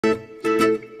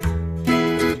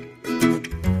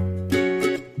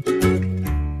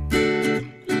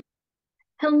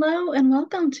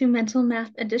Welcome to Mental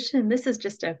Math Edition. This is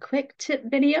just a quick tip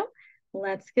video.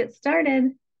 Let's get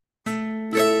started.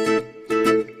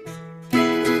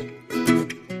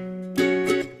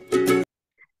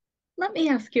 Let me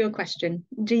ask you a question.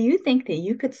 Do you think that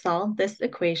you could solve this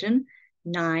equation,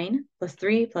 9 plus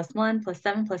 3 plus 1 plus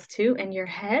 7 plus 2 in your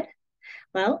head?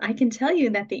 Well, I can tell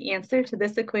you that the answer to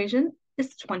this equation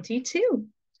is 22.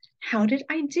 How did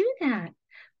I do that?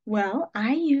 Well,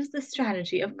 I used the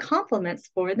strategy of complements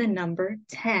for the number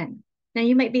 10. Now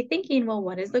you might be thinking, well,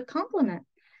 what is a complement?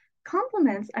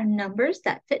 Complements are numbers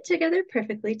that fit together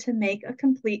perfectly to make a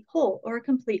complete whole or a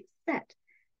complete set.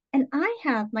 And I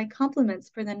have my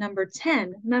complements for the number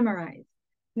 10 memorized.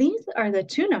 These are the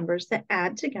two numbers that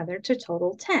add together to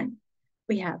total 10.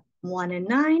 We have 1 and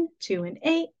 9, 2 and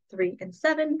 8, 3 and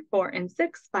 7, 4 and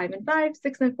 6, 5 and 5,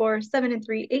 6 and 4, 7 and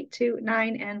 3, 8, 2,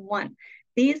 9 and 1.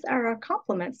 These are our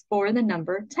complements for the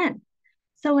number 10.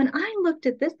 So when I looked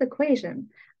at this equation,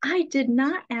 I did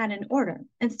not add in order.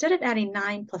 Instead of adding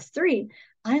 9 plus 3,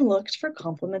 I looked for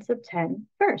complements of 10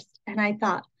 first. And I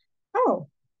thought, oh,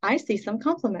 I see some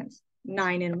complements.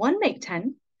 9 and 1 make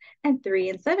 10, and 3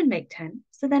 and 7 make 10.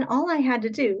 So then all I had to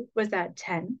do was add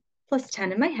 10 plus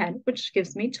 10 in my head, which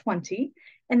gives me 20.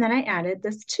 And then I added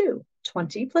this 2.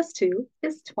 20 plus 2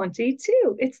 is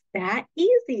 22. It's that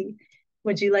easy.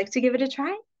 Would you like to give it a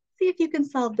try? See if you can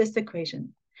solve this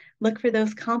equation. Look for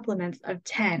those complements of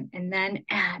 10 and then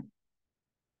add.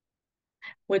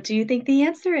 What do you think the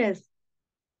answer is?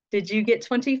 Did you get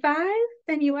 25?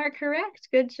 Then you are correct.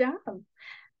 Good job.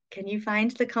 Can you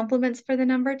find the complements for the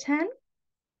number 10?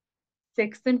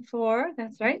 6 and 4,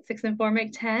 that's right. 6 and 4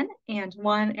 make 10, and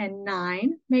 1 and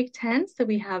 9 make 10. So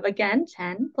we have, again,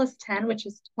 10 plus 10, which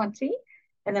is 20.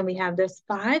 And then we have this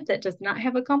 5 that does not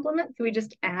have a complement, so we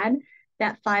just add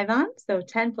that 5 on. So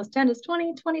 10 plus 10 is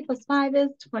 20, 20 plus 5 is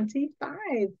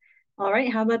 25. All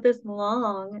right, how about this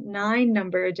long 9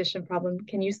 number addition problem?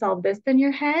 Can you solve this in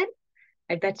your head?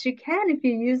 I bet you can if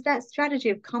you use that strategy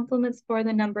of complements for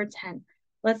the number 10.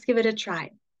 Let's give it a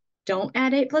try. Don't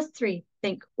add 8 plus 3.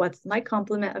 Think, what's my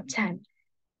complement of 10?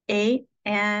 8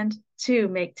 and 2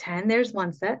 make 10. There's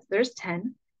one set. There's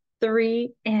 10.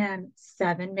 3 and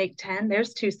 7 make 10.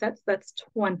 There's two sets. That's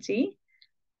 20.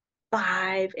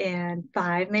 5 and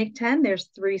 5 make 10. There's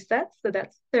three sets. So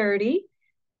that's 30.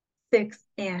 6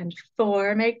 and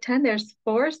 4 make 10. There's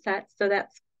four sets. So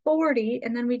that's 40.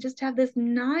 And then we just have this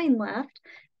 9 left.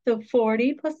 So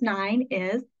 40 plus 9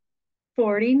 is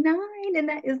 49. And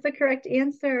that is the correct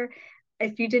answer.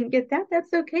 If you didn't get that,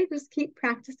 that's okay. Just keep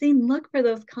practicing. Look for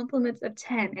those complements of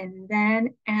 10 and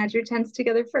then add your 10s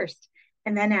together first.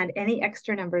 And then add any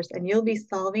extra numbers. And you'll be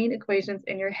solving equations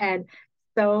in your head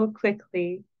so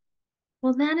quickly.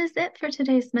 Well, that is it for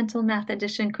today's Mental Math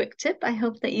Edition quick tip. I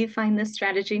hope that you find this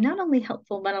strategy not only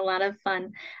helpful, but a lot of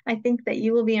fun. I think that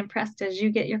you will be impressed as you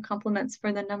get your complements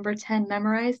for the number 10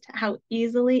 memorized, how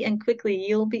easily and quickly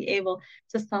you'll be able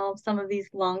to solve some of these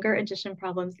longer addition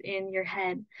problems in your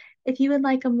head. If you would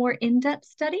like a more in-depth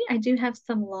study, I do have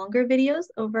some longer videos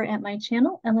over at my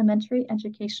channel, Elementary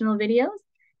Educational Videos.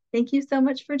 Thank you so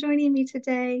much for joining me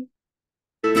today.